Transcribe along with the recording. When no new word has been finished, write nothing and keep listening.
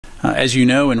As you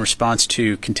know, in response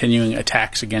to continuing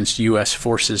attacks against U.S.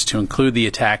 forces, to include the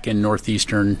attack in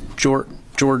northeastern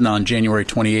Jordan on January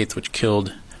 28th, which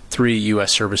killed 3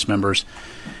 U.S. service members,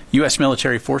 U.S.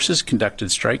 military forces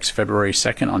conducted strikes February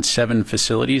 2nd on 7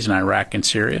 facilities in Iraq and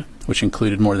Syria, which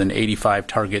included more than 85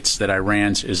 targets that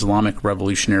Iran's Islamic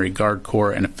Revolutionary Guard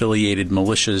Corps and affiliated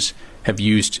militias have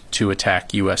used to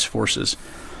attack U.S. forces.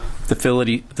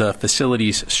 The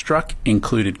facilities struck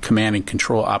included command and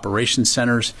control operations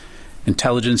centers,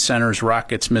 intelligence centers,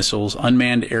 rockets, missiles,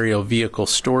 unmanned aerial vehicle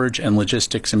storage, and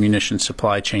logistics and munitions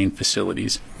supply chain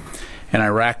facilities. In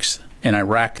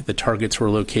Iraq, the targets were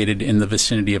located in the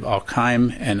vicinity of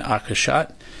Al-Qaim and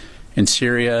Akashat. In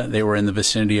Syria, they were in the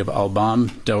vicinity of Al-Bam,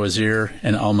 Dawazir,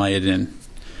 and Al-Mayadin.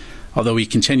 Although we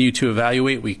continue to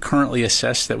evaluate, we currently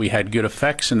assess that we had good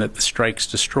effects and that the strikes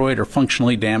destroyed or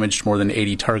functionally damaged more than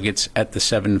 80 targets at the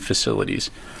 7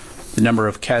 facilities. The number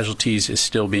of casualties is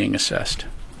still being assessed.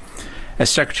 As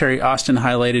Secretary Austin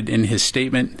highlighted in his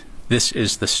statement, this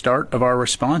is the start of our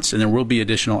response, and there will be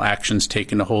additional actions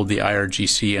taken to hold the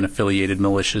IRGC and affiliated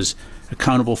militias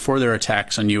accountable for their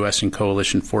attacks on U.S. and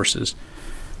coalition forces.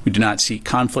 We do not seek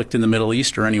conflict in the Middle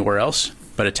East or anywhere else,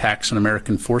 but attacks on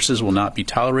American forces will not be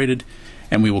tolerated,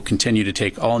 and we will continue to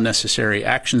take all necessary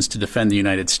actions to defend the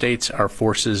United States, our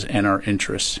forces, and our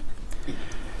interests.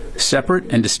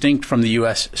 Separate and distinct from the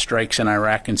U.S. strikes in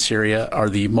Iraq and Syria are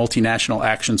the multinational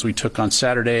actions we took on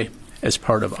Saturday as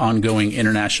part of ongoing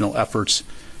international efforts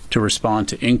to respond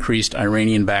to increased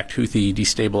Iranian-backed Houthi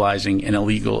destabilizing and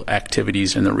illegal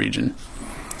activities in the region.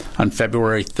 On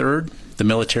February 3rd, the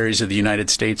militaries of the United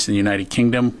States and the United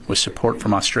Kingdom, with support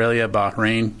from Australia,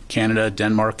 Bahrain, Canada,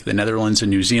 Denmark, the Netherlands, and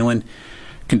New Zealand,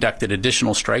 conducted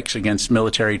additional strikes against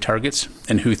military targets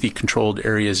in Houthi-controlled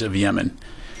areas of Yemen.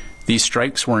 These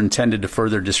strikes were intended to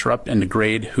further disrupt and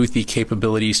degrade Houthi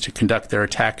capabilities to conduct their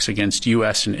attacks against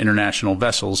U.S. and international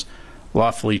vessels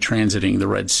lawfully transiting the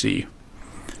Red Sea.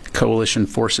 Coalition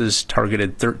forces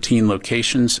targeted 13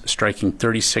 locations, striking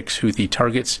 36 Houthi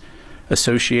targets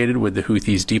associated with the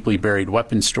Houthis' deeply buried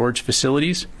weapons storage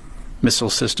facilities, missile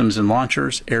systems and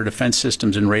launchers, air defense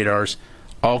systems and radars,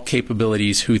 all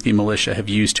capabilities Houthi militia have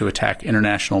used to attack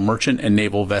international merchant and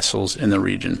naval vessels in the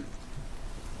region.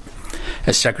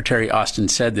 As Secretary Austin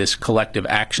said, this collective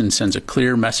action sends a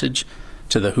clear message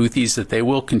to the Houthis that they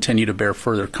will continue to bear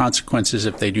further consequences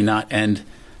if they do not end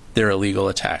their illegal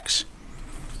attacks.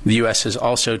 The U.S. has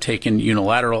also taken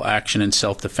unilateral action in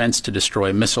self-defense to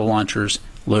destroy missile launchers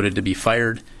loaded to be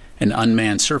fired and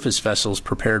unmanned surface vessels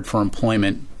prepared for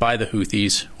employment by the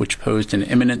Houthis, which posed an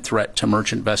imminent threat to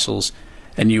merchant vessels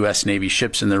and U.S. Navy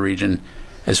ships in the region,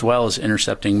 as well as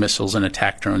intercepting missiles and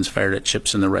attack drones fired at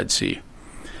ships in the Red Sea.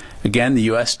 Again, the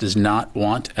U.S. does not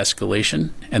want escalation,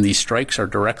 and these strikes are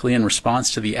directly in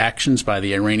response to the actions by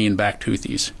the Iranian-backed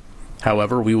Houthis.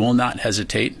 However, we will not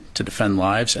hesitate to defend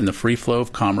lives and the free flow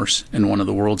of commerce in one of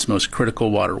the world's most critical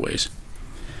waterways.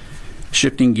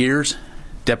 Shifting gears,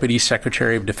 Deputy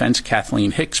Secretary of Defense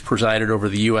Kathleen Hicks presided over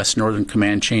the U.S. Northern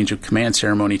Command change of command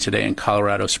ceremony today in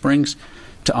Colorado Springs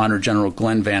to honor General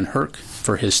Glenn Van Herk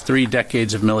for his 3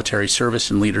 decades of military service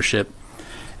and leadership,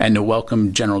 and to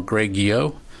welcome General Greg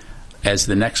Guillot as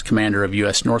the next commander of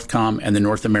U.S. NORTHCOM and the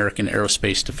North American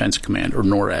Aerospace Defense Command, or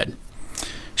NORAD.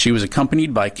 She was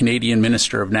accompanied by Canadian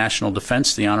Minister of National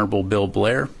Defense, the Honorable Bill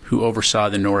Blair, who oversaw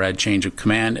the NORAD change of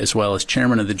command, as well as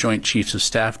Chairman of the Joint Chiefs of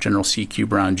Staff, General C.Q.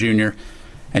 Brown, Jr.,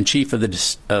 and Chief of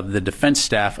the Defense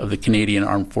Staff of the Canadian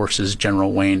Armed Forces,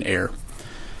 General Wayne Eyre.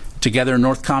 Together,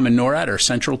 NORTHCOM and NORAD are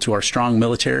central to our strong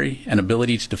military and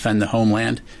ability to defend the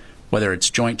homeland, whether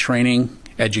it's joint training,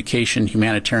 education,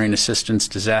 humanitarian assistance,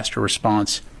 disaster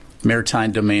response,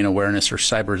 maritime domain awareness, or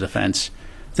cyber defense.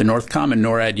 The NORTHCOM and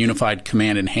NORAD Unified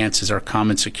Command enhances our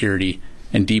common security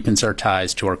and deepens our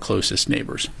ties to our closest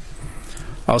neighbors.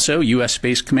 Also, U.S.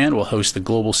 Space Command will host the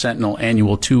Global Sentinel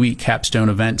annual 2-week capstone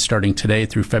event starting today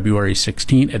through February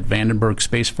 16 at Vandenberg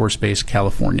Space Force Base,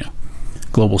 California.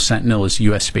 Global Sentinel is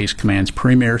U.S. Space Command's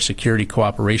premier security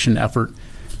cooperation effort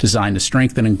designed to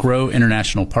strengthen and grow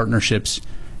international partnerships,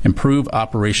 improve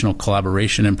operational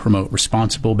collaboration, and promote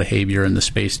responsible behavior in the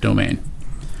space domain.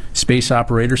 Space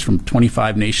operators from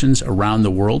 25 nations around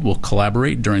the world will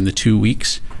collaborate during the 2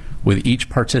 weeks, with each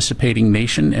participating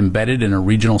nation embedded in a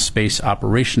regional space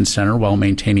operations center while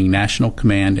maintaining national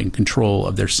command and control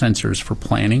of their sensors for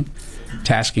planning,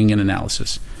 tasking, and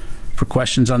analysis. For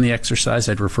questions on the exercise,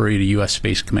 I'd refer you to U.S.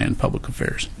 Space Command Public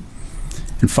Affairs.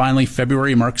 And finally,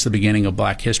 February marks the beginning of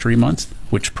Black History Month,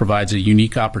 which provides a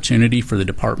unique opportunity for the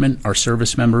Department, our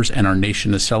service members, and our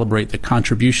nation to celebrate the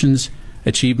contributions,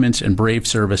 achievements, and brave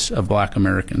service of Black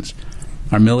Americans.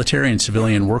 Our military and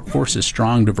civilian workforce is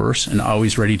strong, diverse, and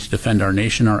always ready to defend our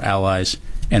nation, our allies,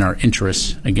 and our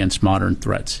interests against modern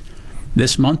threats.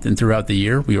 This month and throughout the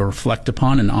year, we will reflect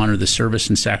upon and honor the service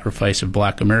and sacrifice of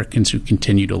Black Americans who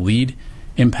continue to lead,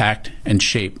 impact, and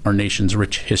shape our nation's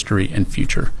rich history and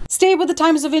future. Stay with the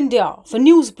Times of India for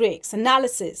news breaks,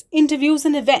 analysis, interviews,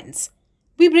 and events.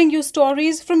 We bring you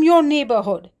stories from your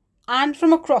neighborhood and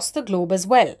from across the globe as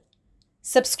well.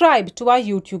 Subscribe to our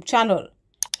YouTube channel.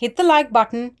 Hit the like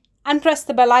button and press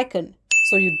the bell icon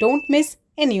so you don't miss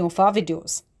any of our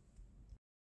videos.